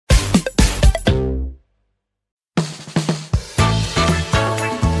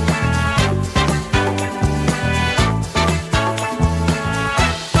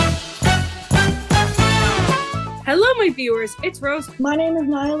viewers, it's Rose. My name is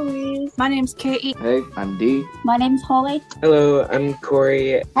Nia Louise. My name's Katie. Hey, I'm Dee. My name's Holly. Hello, I'm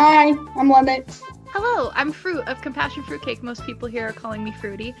Corey. Hi, I'm Lemix. Hello, I'm Fruit of Compassion Fruitcake. Most people here are calling me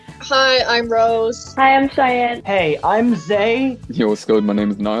Fruity. Hi, I'm Rose. Hi, I'm Cheyenne. Hey, I'm Zay. Yo, what's good? My name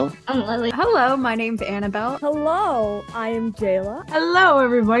is Niall. I'm Lily. Hello, my name's Annabelle. Hello, I am Jayla. Hello,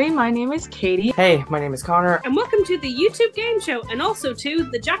 everybody. My name is Katie. Hey, my name is Connor. And welcome to the YouTube Game Show, and also to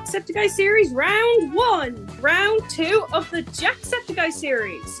the Jacksepticeye series Round 1. Round 2 of the Jacksepticeye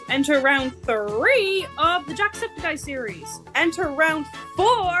series. Enter Round 3 of the Jacksepticeye series. Enter Round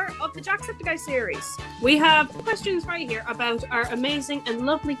 4 of the Jacksepticeye series. We have questions right here about our amazing and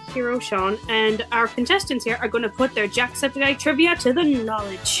lovely hero Sean, and our contestants here are going to put their Jacksepticeye trivia to the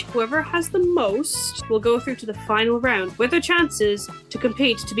knowledge. Whoever has the most will go through to the final round with their chances to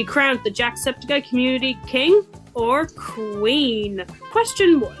compete to be crowned the Jacksepticeye Community King or Queen.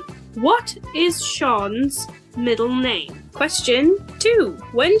 Question 1. What is Sean's middle name? Question 2.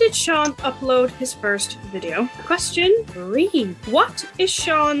 When did Sean upload his first video? Question 3. What is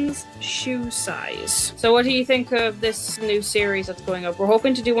Sean's shoe size? So what do you think of this new series that's going up? We're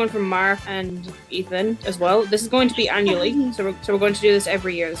hoping to do one from Mark and Ethan as well. This is going to be annually, so we're going to do this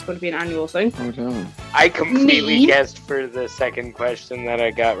every year. This is going to be an annual thing. Oh, damn. I completely guessed for the second question that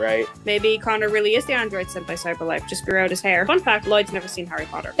I got right. Maybe Connor really is the android sent by Cyberlife. Just grew out his hair. Fun fact, Lloyd's never seen Harry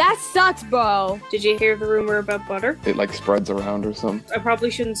Potter. That sucks, bro. Did you hear the rumor about butter? It like spreads around or something. I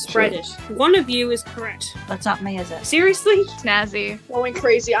probably shouldn't spread it. One of you is correct. That's not me, is it? Seriously? Snazzy. Going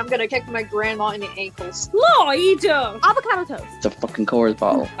crazy. I'm gonna kick my grandma in the ankles. Lloyd! Avocado toast. It's a fucking Coors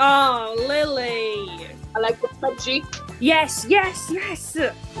bottle. Oh, Lily. I like the pudgy. Yes, yes, yes.